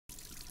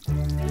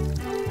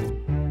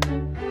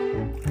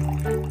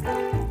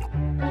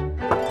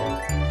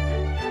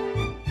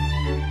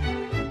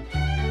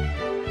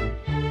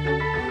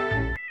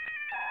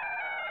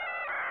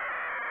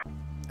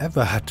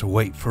Ever had to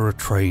wait for a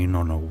train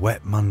on a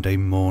wet Monday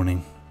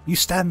morning? You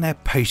stand there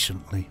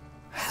patiently,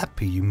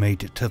 happy you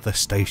made it to the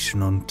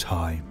station on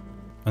time.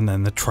 And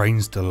then the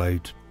train's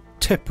delayed.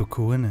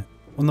 Typical, innit?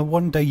 On the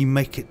one day you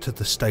make it to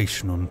the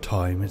station on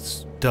time,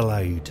 it's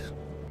delayed.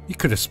 You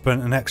could have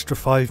spent an extra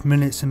 5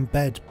 minutes in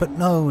bed, but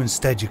no,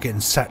 instead you're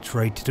getting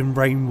saturated in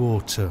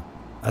rainwater,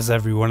 as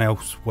everyone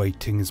else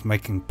waiting is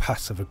making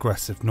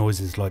passive-aggressive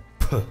noises like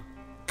puh,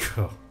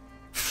 kuh,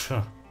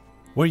 ph.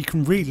 Well, you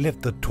can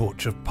relive the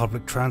torch of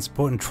public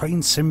transport in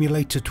Train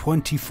Simulator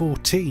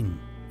 2014,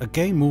 a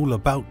game all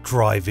about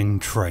driving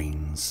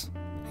trains.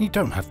 You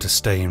don't have to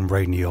stay in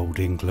rainy old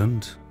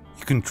England.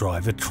 You can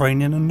drive a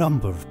train in a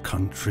number of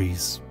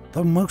countries,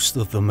 though most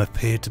of them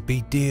appear to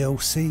be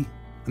DLC,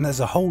 and there's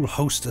a whole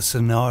host of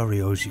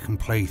scenarios you can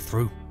play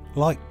through,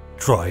 like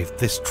drive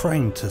this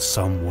train to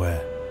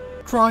somewhere,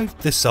 drive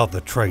this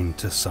other train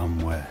to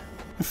somewhere.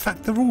 In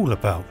fact, they're all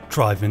about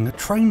driving a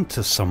train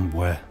to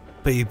somewhere.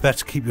 But you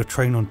better keep your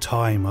train on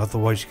time,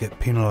 otherwise you get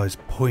penalised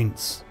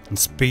points. And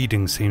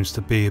speeding seems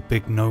to be a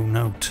big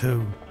no-no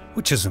too.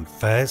 Which isn't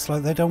fair, it's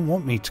like they don't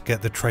want me to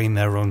get the train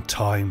there on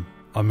time.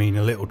 I mean,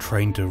 a little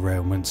train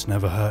derailment's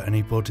never hurt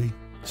anybody.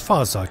 As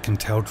far as I can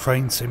tell,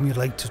 Train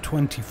Simulator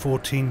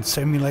 2014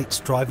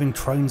 simulates driving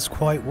trains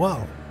quite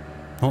well.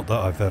 Not that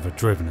I've ever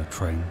driven a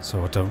train,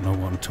 so I don't know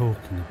what I'm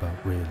talking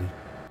about really.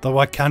 Though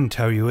I can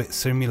tell you it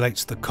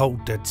simulates the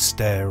cold dead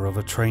stare of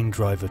a train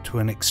driver to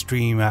an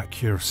extreme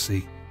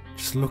accuracy.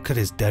 Just look at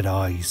his dead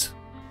eyes.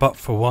 But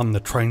for one, the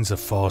trains are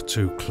far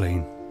too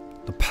clean.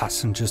 The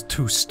passengers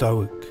too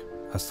stoic,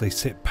 as they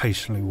sit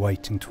patiently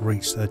waiting to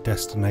reach their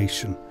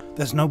destination.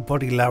 There's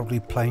nobody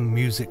loudly playing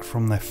music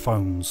from their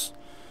phones.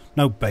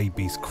 No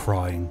babies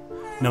crying.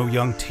 No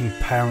young teen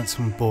parents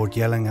on board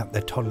yelling at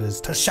their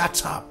toddlers to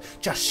shut up,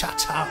 just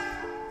shut up.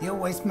 You're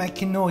always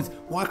making noise,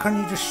 why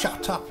can't you just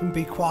shut up and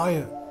be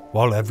quiet?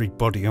 While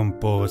everybody on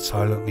board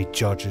silently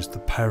judges the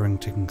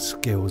parenting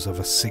skills of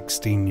a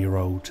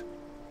 16-year-old.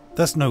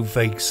 There's no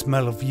vague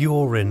smell of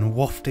urine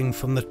wafting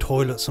from the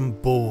toilets on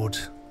board.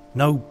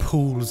 No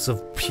pools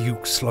of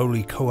puke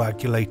slowly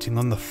coagulating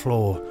on the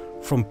floor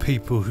from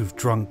people who've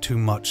drunk too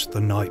much the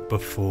night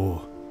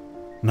before.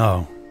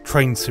 No,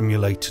 Train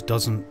Simulator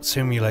doesn't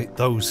simulate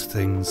those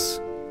things,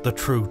 the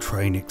true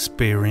train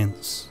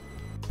experience.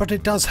 But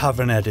it does have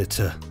an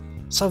editor,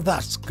 so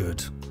that's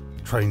good.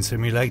 Train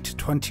Simulator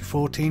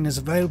 2014 is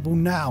available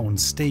now on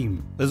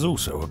Steam. There's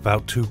also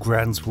about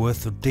 £2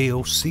 worth of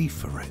DLC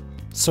for it.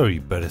 So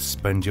you better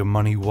spend your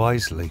money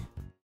wisely.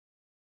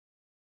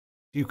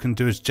 You can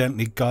do is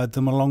gently guide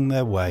them along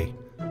their way,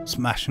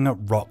 smashing up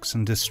rocks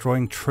and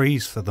destroying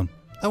trees for them.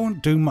 That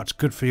won't do much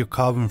good for your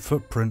carbon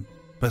footprint,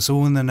 but it's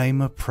all in the name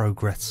of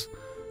progress,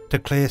 to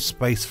clear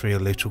space for your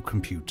little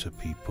computer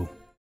people.